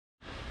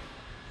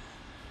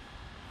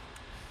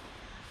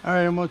All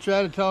right, I'm gonna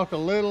try to talk a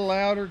little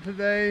louder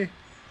today.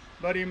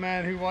 A buddy of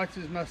mine who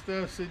watches my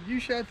stuff said, you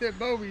shot that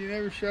bow, but you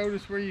never showed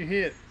us where you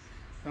hit.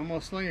 So I'm gonna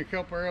sling a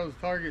couple arrows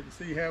at target and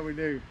see how we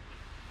do.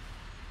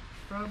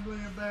 Probably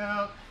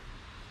about,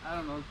 I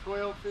don't know,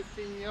 12,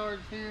 15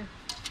 yards here.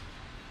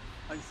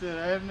 Like I said,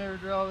 I have never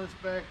drawn this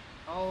back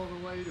all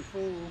the way to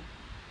full.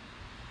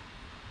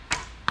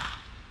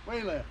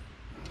 Way left.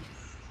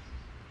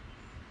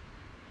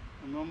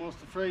 I'm almost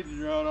afraid to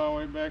draw it all the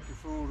way back to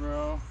full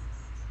draw.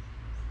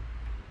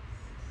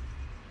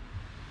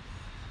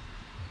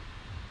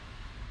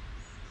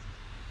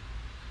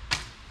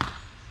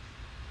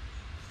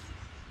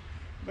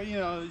 But you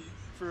know,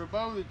 for a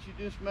bow that you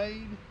just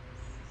made,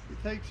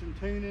 it takes some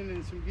tuning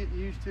and some getting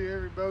used to.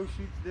 Every bow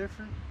shoots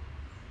different.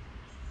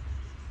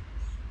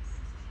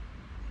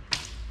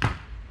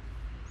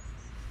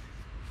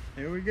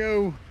 Here we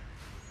go.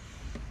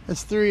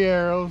 That's 3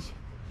 arrows.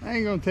 I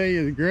ain't gonna tell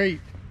you the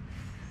great.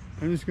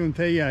 I'm just gonna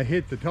tell you I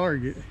hit the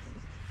target.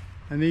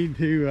 I need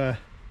to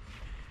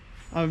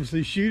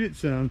obviously shoot it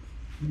some,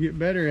 get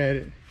better at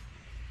it.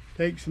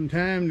 Take some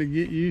time to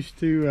get used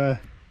to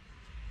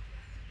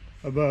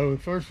a bow. The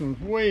first one's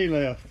way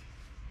left.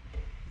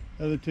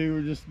 The other two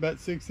were just about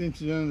 6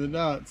 inches under the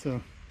dot.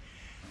 So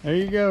there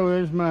you go.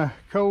 There's my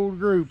cold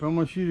group. I'm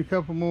gonna shoot a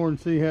couple more and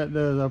see how it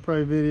does. I'll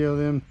probably video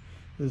them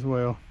as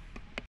well.